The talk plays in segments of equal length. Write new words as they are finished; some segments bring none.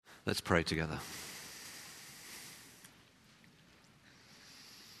Let's pray together.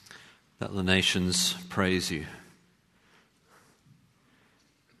 That the nations praise you.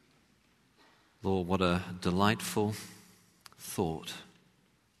 Lord, what a delightful thought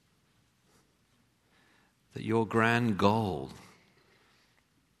that your grand goal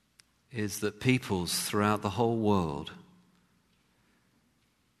is that peoples throughout the whole world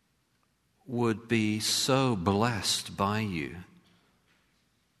would be so blessed by you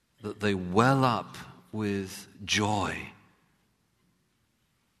that they well up with joy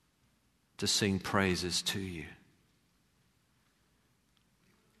to sing praises to you.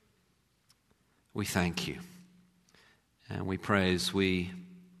 We thank you, and we pray as we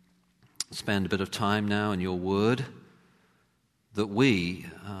spend a bit of time now in your word that we,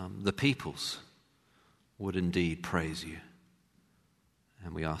 the peoples, would indeed praise you.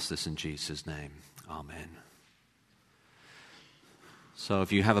 And we ask this in Jesus' name. Amen. So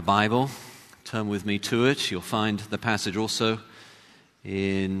if you have a Bible, turn with me to it. You'll find the passage also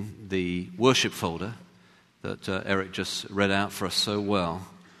in the worship folder that Eric just read out for us so well.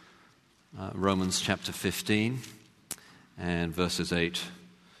 Romans chapter 15 and verses 8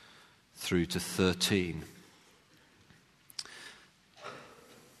 through to 13.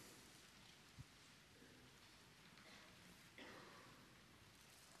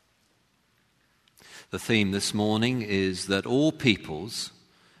 The theme this morning is that all peoples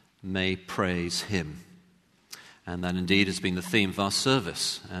may praise him. And that indeed has been the theme of our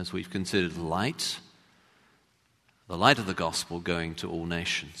service as we've considered light, the light of the gospel going to all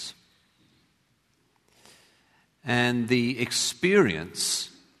nations. And the experience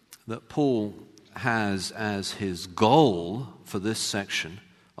that Paul has as his goal for this section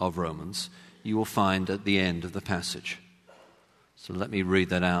of Romans, you will find at the end of the passage. So let me read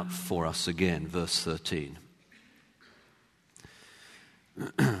that out for us again, verse 13.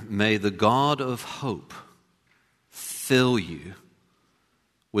 May the God of hope fill you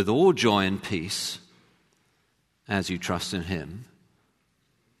with all joy and peace as you trust in him,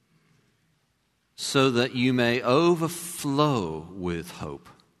 so that you may overflow with hope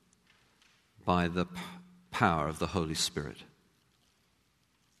by the power of the Holy Spirit.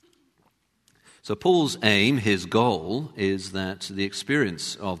 So Paul's aim, his goal, is that the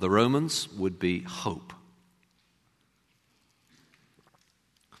experience of the Romans would be hope.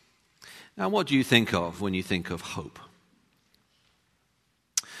 Now, what do you think of when you think of hope?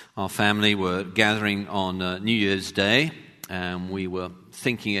 Our family were gathering on New Year's Day, and we were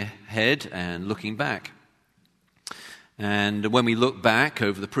thinking ahead and looking back. And when we look back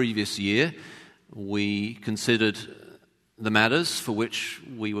over the previous year, we considered the matters for which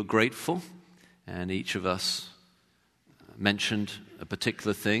we were grateful. And each of us mentioned a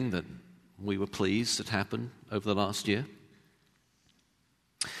particular thing that we were pleased had happened over the last year.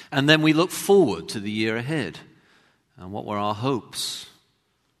 And then we looked forward to the year ahead. And what were our hopes,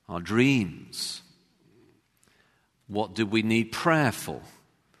 our dreams? What did we need prayer for?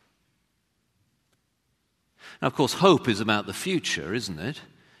 Now, of course, hope is about the future, isn't it?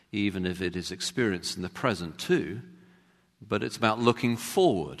 Even if it is experienced in the present too. But it's about looking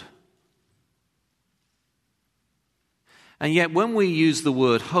forward. And yet when we use the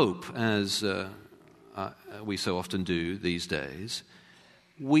word hope, as we so often do these days,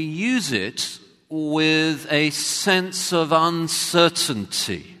 we use it with a sense of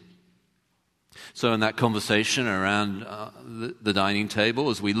uncertainty. So in that conversation around the dining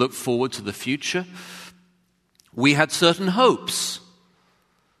table, as we look forward to the future, we had certain hopes.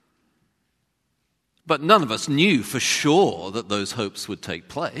 But none of us knew for sure that those hopes would take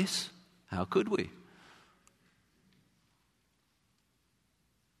place. How could we?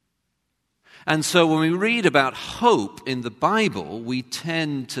 And so when we read about hope in the Bible, we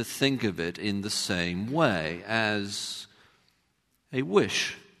tend to think of it in the same way, as a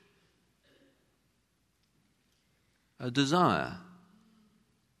wish, a desire,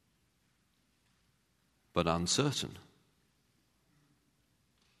 but uncertain.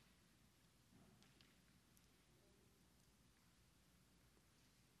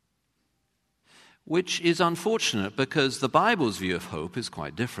 Which is unfortunate because the Bible's view of hope is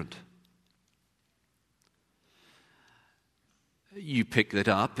quite different. You pick that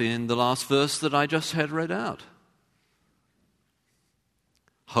up in the last verse that I just had read out.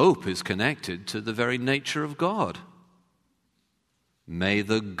 Hope is connected to the very nature of God. May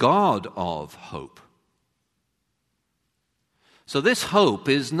the God of hope. So this hope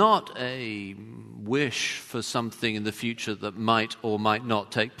is not a wish for something in the future that might or might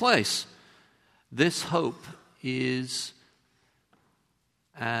not take place. This hope is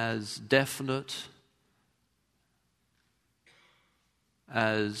as definite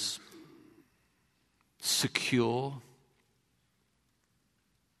as secure,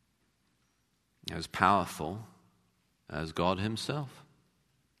 as powerful as God himself.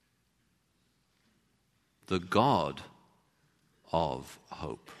 The God of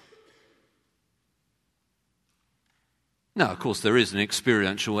hope. Now, of course, there is an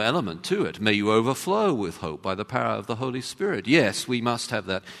experiential element to it. May you overflow with hope by the power of the Holy Spirit. Yes, we must have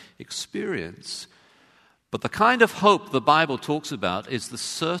that experience. But the kind of hope the Bible talks about is the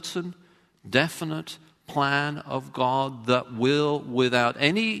certain, definite plan of God that will, without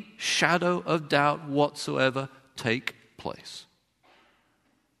any shadow of doubt whatsoever, take place.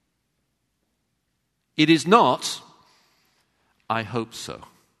 It is not, I hope so.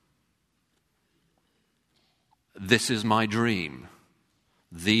 This is my dream.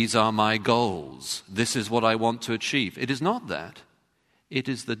 These are my goals. This is what I want to achieve. It is not that. It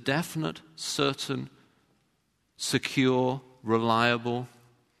is the definite, certain, secure, reliable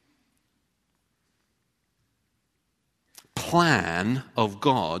plan of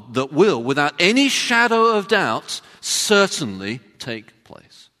God that will, without any shadow of doubt, certainly take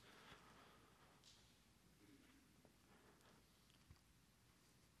place.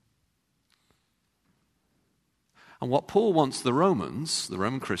 And what Paul wants the Roman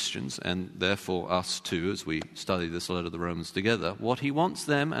Christians, and therefore us too, as we study this letter of the Romans together, what he wants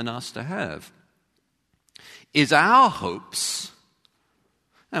them and us to have is our hopes,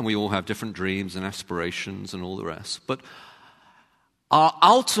 and we all have different dreams and aspirations and all the rest, but our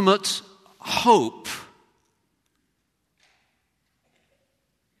ultimate hope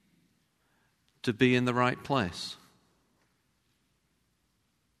to be in the right place.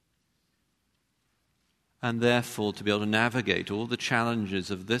 And therefore to be able to navigate all the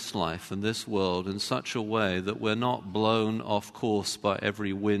challenges of this life and this world in such a way that we're not blown off course by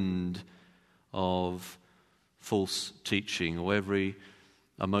every wind of false teaching or every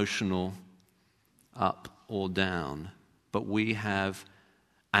emotional up or down, but we have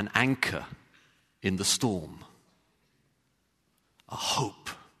an anchor in the storm, a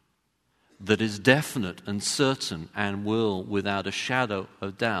hope that is definite and certain and will, without a shadow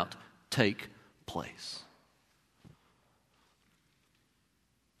of doubt, take place.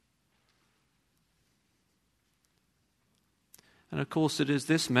 And of course, it is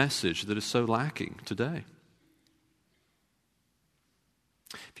this message that is so lacking today.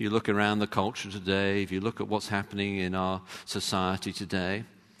 If you look around the culture today, if you look at what's happening in our society today,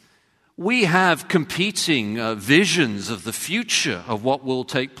 we have competing visions of the future of what will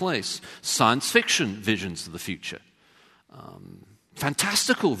take place. Science fiction visions of the future.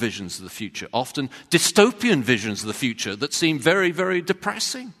 Fantastical visions of the future. Often dystopian visions of the future that seem very, very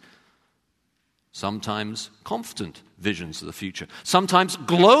depressing. Sometimes confident visions of the future. Sometimes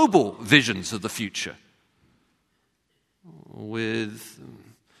global visions of the future. With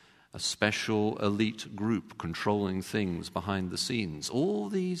a special elite group controlling things behind the scenes. All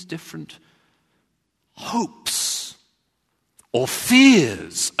these different hopes or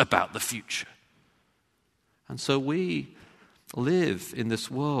fears about the future. And so we live in this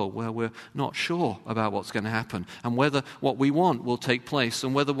world where we're not sure about what's going to happen and whether what we want will take place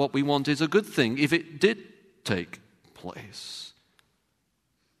and whether what we want is a good thing if it did take place.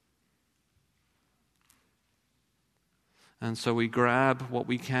 And so we grab what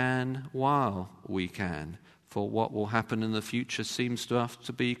we can while we can, for what will happen in the future seems to us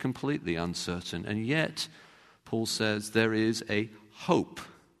to be completely uncertain. And yet, Paul says there is a hope.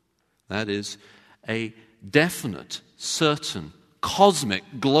 That is a definite, certain, cosmic,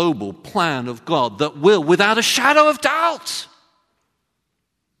 global plan of God that will, without a shadow of doubt,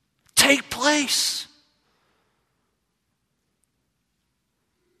 take place.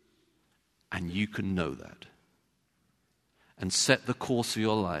 And you can know that and set the course of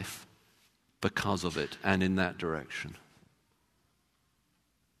your life because of it and in that direction.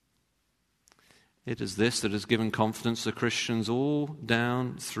 It is this that has given confidence to Christians all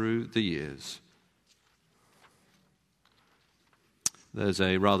down through the years. There's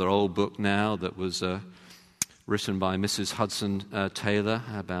a rather old book now that was written by Mrs. Hudson Taylor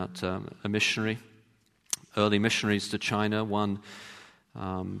about a missionary, early missionaries to China. One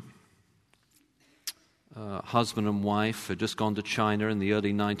husband and wife had just gone to China in the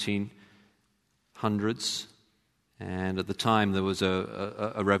early 1900s. And at the time there was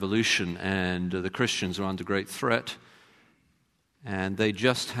a revolution and the Christians were under great threat. And they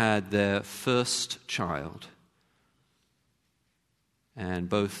just had their first child. And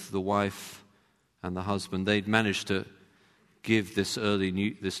both the wife and the husband, they'd managed to give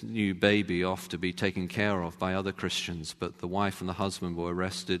this new baby off to be taken care of by other Christians. But the wife and the husband were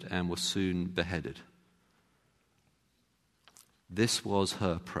arrested and were soon beheaded. This was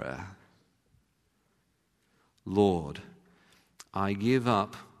her prayer. Lord, I give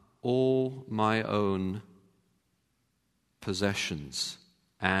up all my own possessions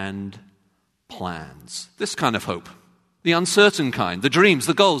and plans. This kind of hope, the uncertain kind, the dreams,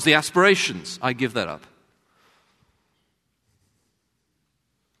 the goals, the aspirations, I give that up.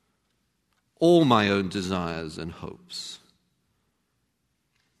 All my own desires and hopes.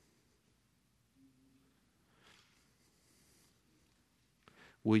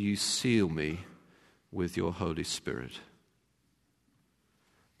 Will you seal me with your Holy Spirit?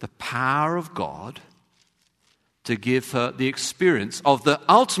 The power of God to give her the experience of the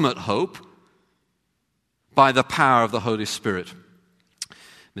ultimate hope by the power of the Holy Spirit.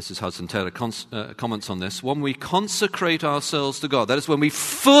 Mrs. Hudson Taylor comments on this. When we consecrate ourselves to God, that is when we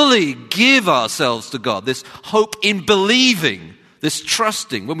fully give ourselves to God, this hope in believing, this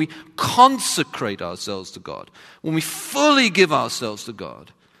trusting, when we consecrate ourselves to God, when we fully give ourselves to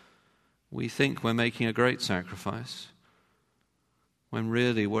God, we think we're making a great sacrifice, when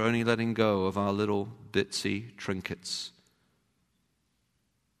really we're only letting go of our little bitsy trinkets.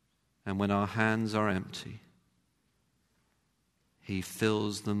 And when our hands are empty, He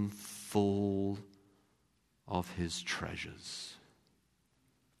fills them full of His treasures.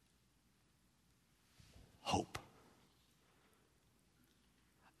 Hope.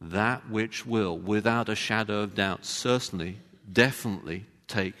 That which will, without a shadow of doubt, certainly, definitely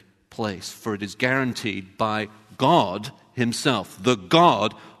take place, for it is guaranteed by God Himself, the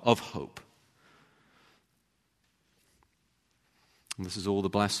God of hope. And this is all the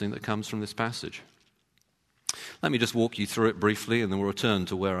blessing that comes from this passage. Let me just walk you through it briefly, and then we'll return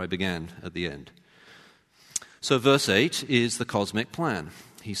to where I began at the end. So verse 8 is the cosmic plan.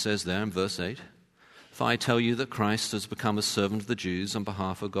 He says there in verse 8, "For I tell you that Christ has become a servant of the Jews on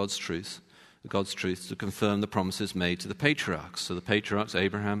behalf of God's truth to confirm the promises made to the patriarchs." So the patriarchs,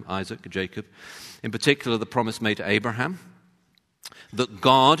 Abraham, Isaac, Jacob. In particular, the promise made to Abraham that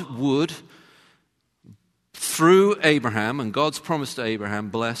God would, through Abraham and God's promise to Abraham,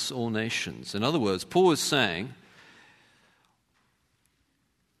 bless all nations. In other words, Paul is saying,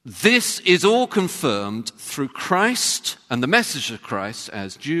 this is all confirmed through Christ and the message of Christ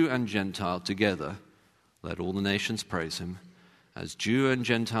as Jew and Gentile together. Let all the nations praise Him. As Jew and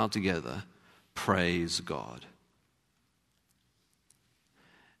Gentile together, praise God.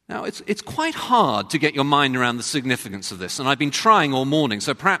 Now, it's quite hard to get your mind around the significance of this, and I've been trying all morning,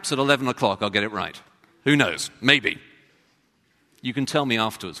 so perhaps at 11 o'clock I'll get it right. Who knows? Maybe. You can tell me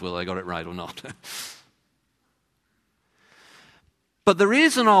afterwards whether I got it right or not. But there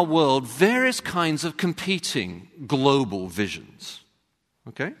is in our world various kinds of competing global visions.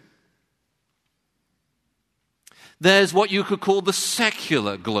 Okay? There's what you could call the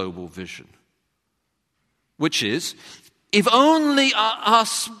secular global vision, which is, if only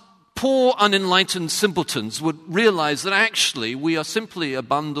us poor unenlightened simpletons would realize that actually we are simply a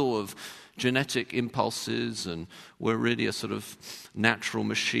bundle of genetic impulses and we're really a sort of natural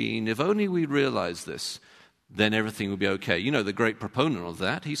machine. If only we realize this, then everything would be okay. You know, the great proponent of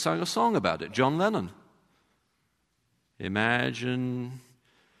that, he sang a song about it, John Lennon. Imagine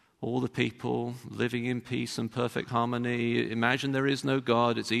all the people living in peace and perfect harmony. Imagine there is no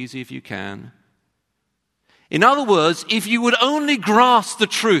God. It's easy if you can. In other words, if you would only grasp the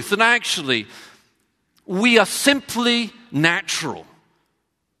truth that actually we are simply natural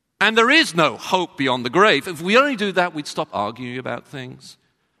and there is no hope beyond the grave, if we only do that, we'd stop arguing about things.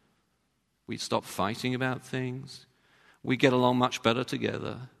 We'd stop fighting about things. We'd get along much better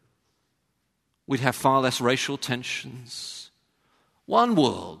together. We'd have far less racial tensions. One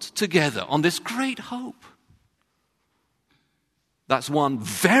world together on this great hope. That's one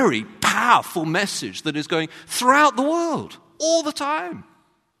very powerful message that is going throughout the world all the time.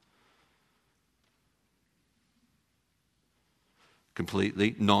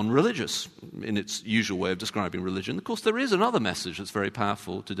 Completely non-religious in its usual way of describing religion. Of course, there is another message that's very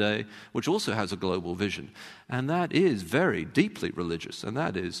powerful today, which also has a global vision, and that is very deeply religious, and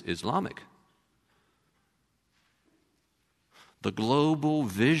that is Islamic. The global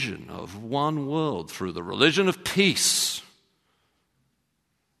vision of one world through the religion of peace.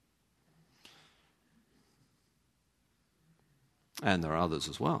 And there are others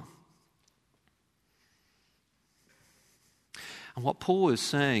as well. And what Paul is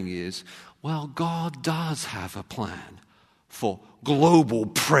saying is, well, God does have a plan for global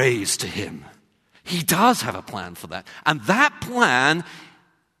praise to Him. He does have a plan for that. And that plan,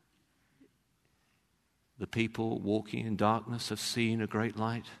 the people walking in darkness have seen a great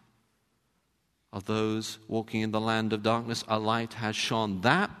light. Of those walking in the land of darkness, a light has shone.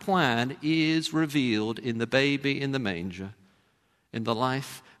 That plan is revealed in the baby in the manger. in the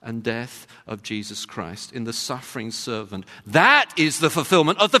life and death of Jesus Christ, in the suffering servant. That is the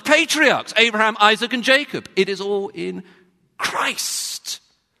fulfillment of the patriarchs, Abraham, Isaac, and Jacob. It is all in Christ.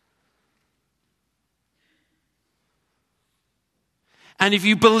 And if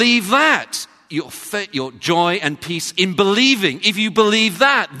you believe that, your joy and peace in believing, if you believe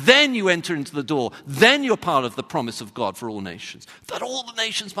that, then you enter into the door. Then you're part of the promise of God for all nations, that all the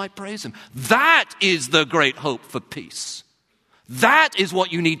nations might praise him. That is the great hope for peace. That is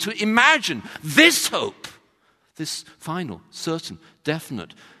what you need to imagine. This hope, this final, certain,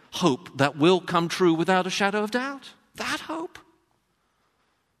 definite hope that will come true without a shadow of doubt. That hope.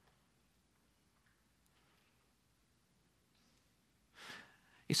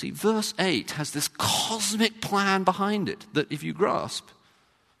 You see, verse 8 has this cosmic plan behind it that if you grasp,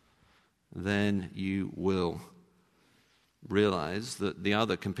 then you will realize that the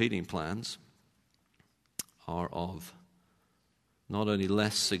other competing plans are of not only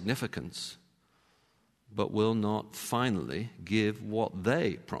less significance, but will not finally give what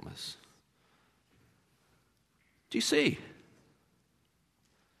they promise. Do you see?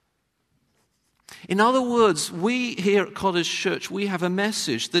 In other words, we here at Cottage Church, we have a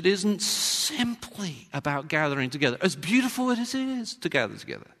message that isn't simply about gathering together, as beautiful as it is to gather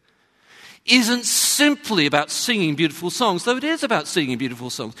together. Isn't simply about singing beautiful songs, though it is about singing beautiful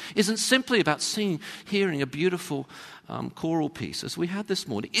songs. Isn't simply about hearing a beautiful choral piece, as we had this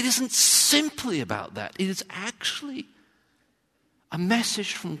morning. It isn't simply about that. It is actually a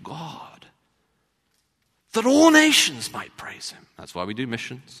message from God that all nations might praise him. That's why we do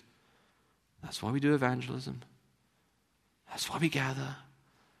missions. That's why we do evangelism. That's why we gather.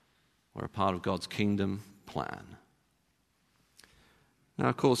 We're a part of God's kingdom plan. Now,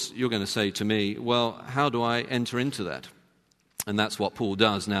 of course, you're going to say to me, well, how do I enter into that? And that's what Paul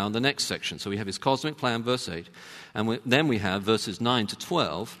does now in the next section. So we have his cosmic plan, verse 8, and then we have verses 9 to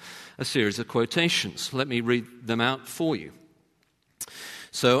 12, a series of quotations. Let me read them out for you.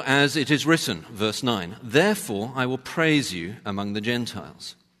 So, as it is written, verse 9, "Therefore I will praise you among the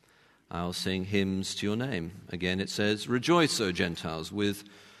Gentiles. I'll sing hymns to your name." Again it says, "Rejoice, O Gentiles, with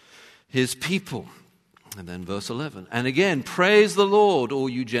his people." And then verse 11, "And again, praise the Lord, all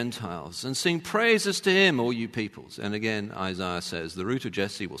you Gentiles, and sing praises to him, all you peoples." And again, Isaiah says, "The root of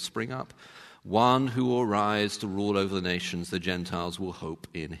Jesse will spring up, one who will rise to rule over the nations. The Gentiles will hope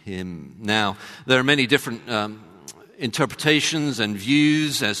in him." Now, there are many different interpretations and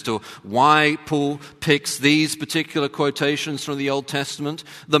views as to why Paul picks these particular quotations from the Old Testament.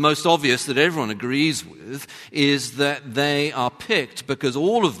 The most obvious that everyone agrees with is that they are picked because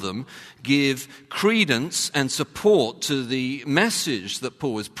all of them give credence and support to the message that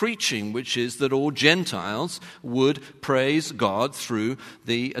Paul is preaching, which is that all Gentiles would praise God through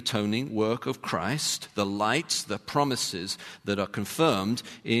the atoning work of Christ, the light, the promises that are confirmed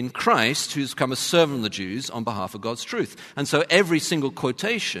in Christ, who's come a servant of the Jews on behalf of God's truth. And so every single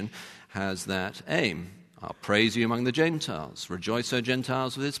quotation has that aim. I'll praise you among the Gentiles. Rejoice, O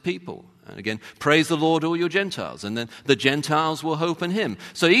Gentiles, with his people. And again, praise the Lord, all your Gentiles. And then the Gentiles will hope in him.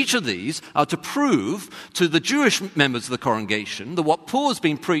 So each of these are to prove to the Jewish members of the congregation that what Paul has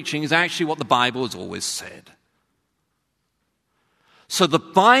been preaching is actually what the Bible has always said. So the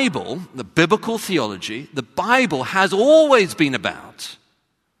Bible, the biblical theology, the Bible has always been about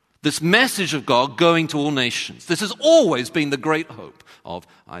this message of God going to all nations. This has always been the great hope of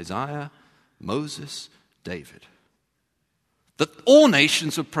Isaiah, Moses, David. That all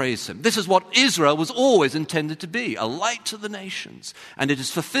nations would praise him. This is what Israel was always intended to be, a light to the nations. And it is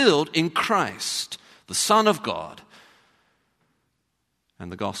fulfilled in Christ, the Son of God,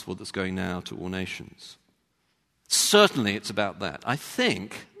 and the gospel that's going now to all nations. Certainly it's about that. I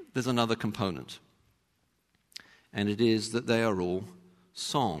think there's another component. And it is that they are all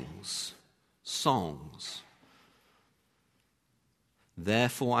songs. Songs.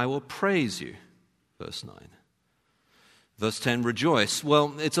 "Therefore I will praise you." Verse 9. Verse 10, "Rejoice."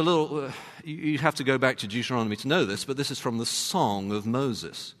 Well, it's a little, you have to go back to Deuteronomy to know this, but this is from the Song of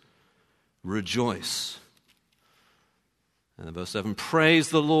Moses. Rejoice. And then verse 7, "Praise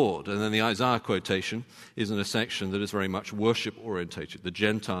the Lord." And then the Isaiah quotation is in a section that is very much worship orientated. The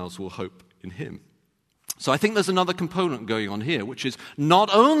Gentiles will hope in him. So I think there's another component going on here, which is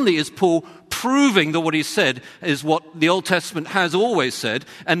not only is Paul proving that what he said is what the Old Testament has always said,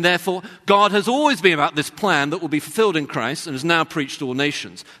 and therefore God has always been about this plan that will be fulfilled in Christ and is now preached to all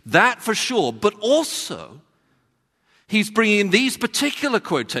nations. That for sure, but also he's bringing these particular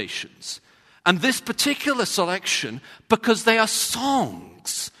quotations and this particular selection because they are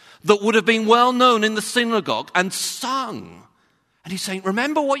songs that would have been well known in the synagogue and sung And he's saying,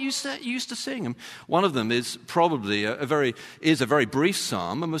 remember what you used to sing. And one of them is probably a very brief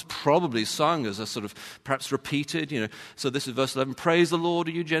psalm and was probably sung as a sort of perhaps repeated, So this is verse 11. Praise the Lord,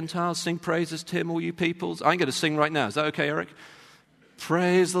 all you Gentiles. Sing praises to him, all you peoples. I'm going to sing right now. Is that okay, Eric?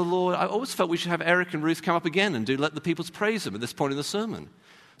 Praise the Lord. I always felt we should have Eric and Ruth come up again and let the peoples praise him at this point in the sermon,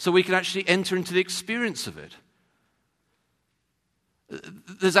 so we can actually enter into the experience of it.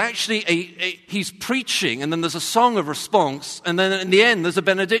 There's actually he's preaching, and then there's a song of response, and then in the end there's a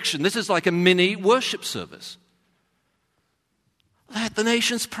benediction. This is like a mini worship service. Let the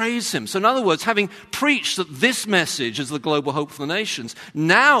nations praise him. So in other words, having preached that this message is the global hope for the nations,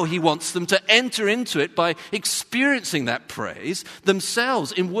 now he wants them to enter into it by experiencing that praise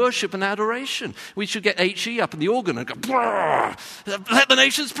themselves in worship and adoration. We should get H.E. up in the organ and go, let the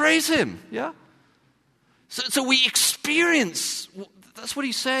nations praise him. Yeah? So we experience, that's what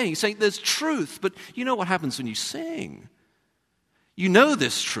he's saying. He's saying there's truth, but you know what happens when you sing. You know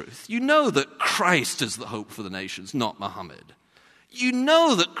this truth. You know that Christ is the hope for the nations, not Muhammad. You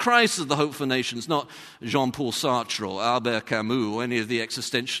know that Christ is the hope for nations, not Jean-Paul Sartre or Albert Camus or any of the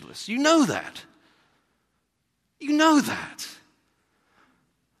existentialists. You know that. You know that.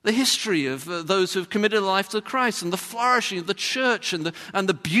 The history of those who have committed life to Christ and the flourishing of the church and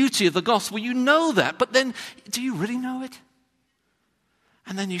the beauty of the gospel, you know that. But then, do you really know it?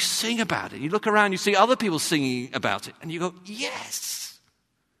 And then you sing about it. You look around, you see other people singing about it, and you go, yes,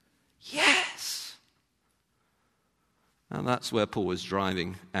 yes. And that's where Paul is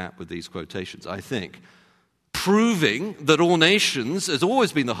driving at with these quotations, I think. Proving that all nations has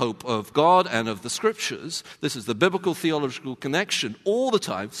always been the hope of God and of the Scriptures. This is the biblical theological connection all the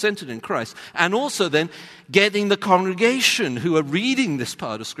time, centered in Christ. And also then getting the congregation who are reading this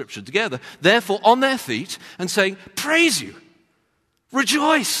part of Scripture together, therefore on their feet and saying, praise you,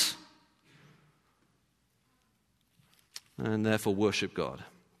 rejoice, and therefore worship God.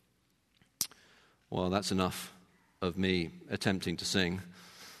 Well, that's enough of me attempting to sing.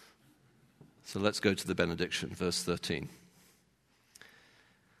 So let's go to the benediction, verse 13.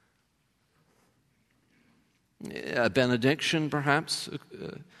 A benediction, perhaps.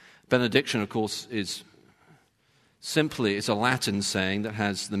 Benediction, of course, is it's a Latin saying that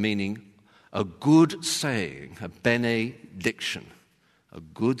has the meaning a good saying, a benediction, a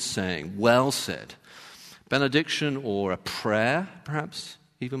good saying, well said. Benediction or a prayer, perhaps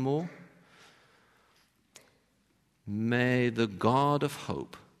even more. May the God of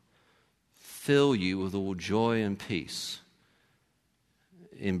hope fill you with all joy and peace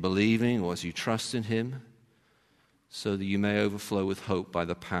in believing or as you trust in him, so that you may overflow with hope by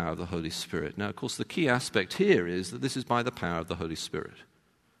the power of the Holy Spirit. Now, of course, the key aspect here is that this is by the power of the Holy Spirit.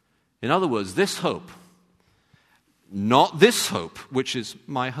 In other words, this hope, not this hope, which is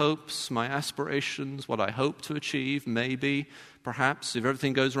my hopes, my aspirations, what I hope to achieve, maybe, perhaps, if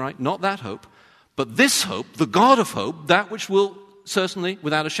everything goes right, not that hope. But this hope, the God of hope, that which will certainly,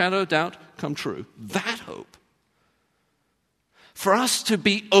 without a shadow of doubt, come true, that hope. For us to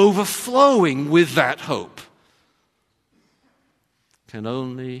be overflowing with that hope can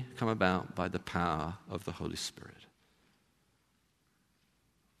only come about by the power of the Holy Spirit.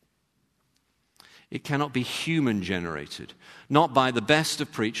 It cannot be human generated, not by the best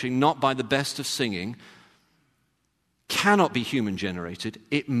of preaching, not by the best of singing. Cannot be human generated.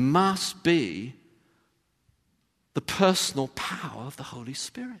 It must be the personal power of the Holy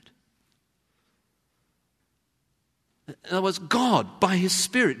Spirit. In other words, God, by his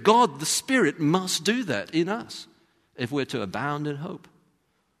Spirit, God the Spirit must do that in us if we're to abound in hope.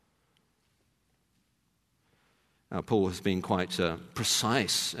 Now, Paul has been quite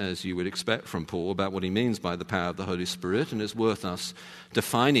precise, as you would expect from Paul, about what he means by the power of the Holy Spirit, and it's worth us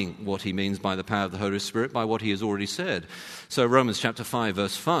defining what he means by the power of the Holy Spirit by what he has already said. So Romans chapter 5,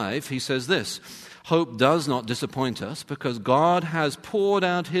 verse 5, he says this, hope does not disappoint us because God has poured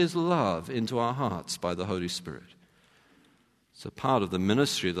out his love into our hearts by the Holy Spirit. So part of the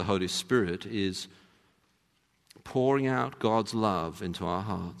ministry of the Holy Spirit is pouring out God's love into our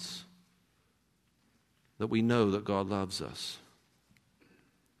hearts, that we know that God loves us.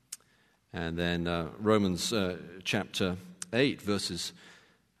 And then Romans chapter 8, verses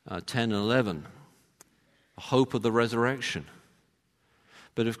 10 and 11, hope of the resurrection.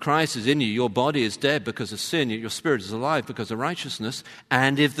 But if Christ is in you, your body is dead because of sin, yet your spirit is alive because of righteousness.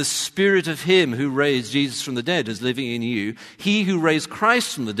 And if the spirit of him who raised Jesus from the dead is living in you, he who raised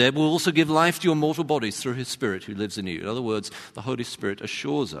Christ from the dead will also give life to your mortal bodies through his Spirit who lives in you. In other words, the Holy Spirit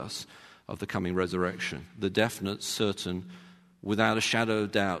assures us of the coming resurrection, the definite, certain, without a shadow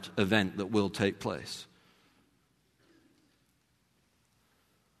of doubt event that will take place.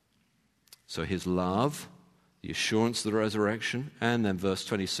 So his love the assurance of the resurrection, and then verse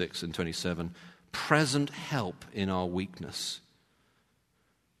 26 and 27, present help in our weakness.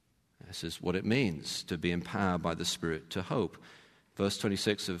 This is what it means to be empowered by the Spirit to hope. Verse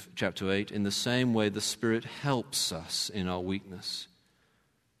 26 of chapter 8, in the same way the Spirit helps us in our weakness.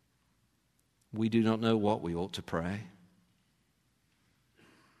 We do not know what we ought to pray.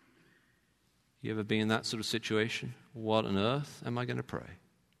 You ever been in that sort of situation? What on earth am I going to pray?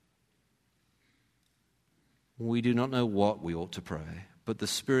 We do not know what we ought to pray, but the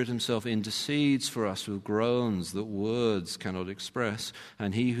Spirit himself intercedes for us with groans that words cannot express.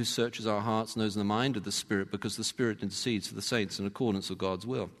 And he who searches our hearts knows the mind of the Spirit, because the Spirit intercedes for the saints in accordance with God's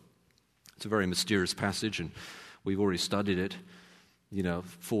will. It's a very mysterious passage, and we've already studied it,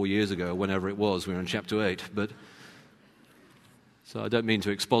 4 years ago, whenever it was. We were in chapter 8. So I don't mean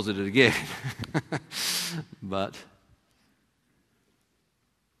to exposit it again. But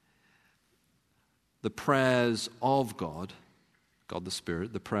the prayers of God the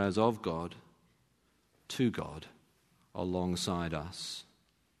Spirit, the prayers of God to God alongside us,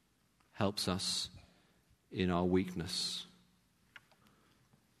 helps us in our weakness.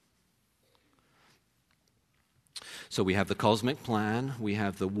 So we have the cosmic plan, we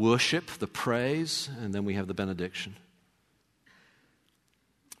have the worship, the praise, and then we have the benediction,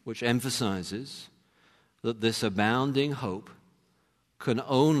 which emphasizes that this abounding hope can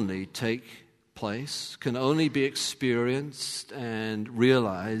only take place, can only be experienced and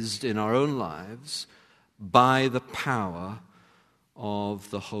realized in our own lives by the power of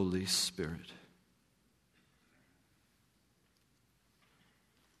the Holy Spirit.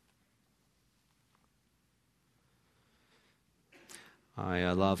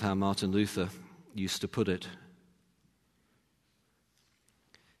 I love how Martin Luther used to put it.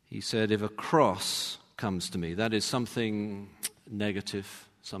 He said, if a cross comes to me, that is something negative,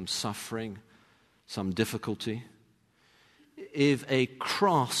 some suffering, some difficulty. If a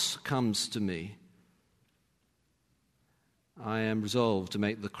cross comes to me, I am resolved to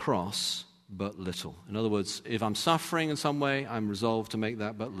make the cross but little. In other words, if I'm suffering in some way, I'm resolved to make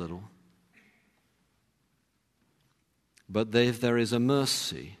that but little. But if there is a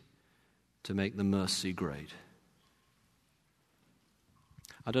mercy, to make the mercy great.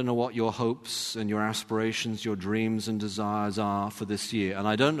 I don't know what your hopes and your aspirations, your dreams and desires are for this year. And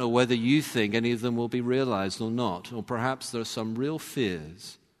I don't know whether you think any of them will be realized or not. Or perhaps there are some real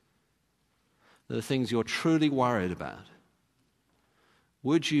fears. There are things you're truly worried about.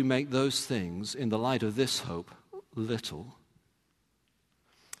 Would you make those things, in the light of this hope, little?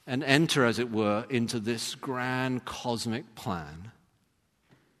 And enter, as it were, into this grand cosmic plan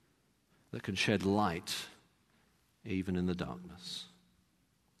that can shed light even in the darkness.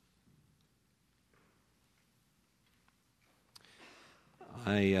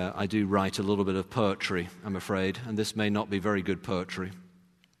 I do write a little bit of poetry, I'm afraid, and this may not be very good poetry.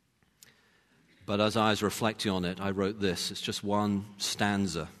 But as I was reflecting on it, I wrote this. It's just one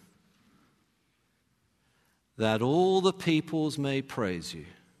stanza. That all the peoples may praise you.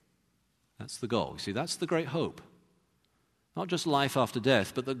 That's the goal. You see, that's the great hope. Not just life after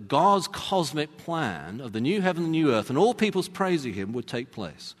death, but that God's cosmic plan of the new heaven and new earth and all peoples praising him would take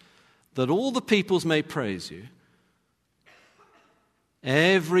place. That all the peoples may praise you.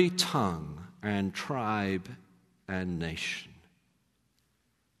 Every tongue and tribe and nation.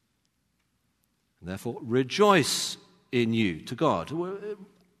 And therefore, rejoice in you, to God.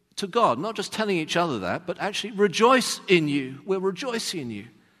 To God, not just telling each other that, but actually rejoice in you. We're rejoicing in you.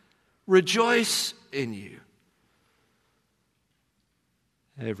 Rejoice in you.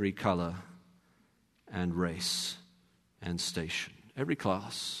 Every color and race and station. Every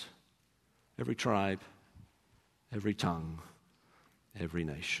class, every tribe, every tongue, every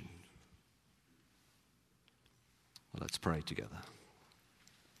nation. Well, let's pray together.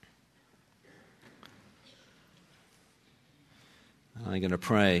 I'm going to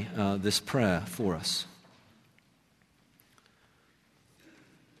pray this prayer for us.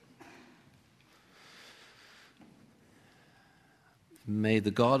 May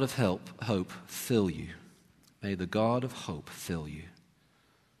the God of hope fill you. May the God of hope fill you.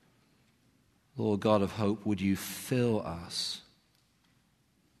 Lord God of hope, would you fill us?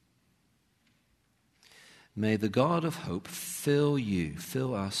 May the God of hope fill you,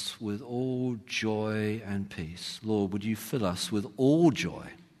 fill us with all joy and peace. Lord, would you fill us with all joy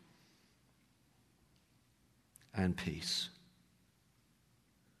and peace?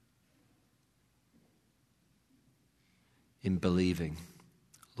 In believing.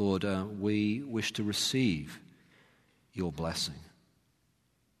 Lord, we wish to receive your blessing.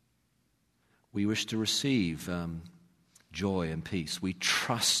 We wish to receive joy and peace. We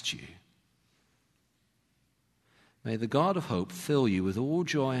trust you. May the God of hope fill you with all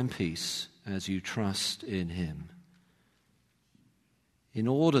joy and peace as you trust in him, in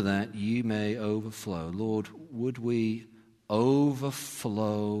order that you may overflow. Lord, would we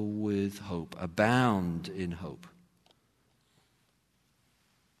overflow with hope, abound in hope.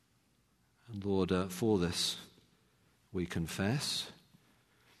 And Lord, for this we confess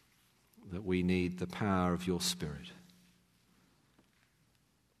that we need the power of your Spirit.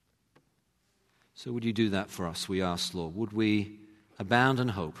 So would you do that for us, we ask, Lord? Would we abound in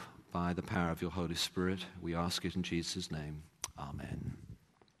hope by the power of your Holy Spirit? We ask it in Jesus' name. Amen.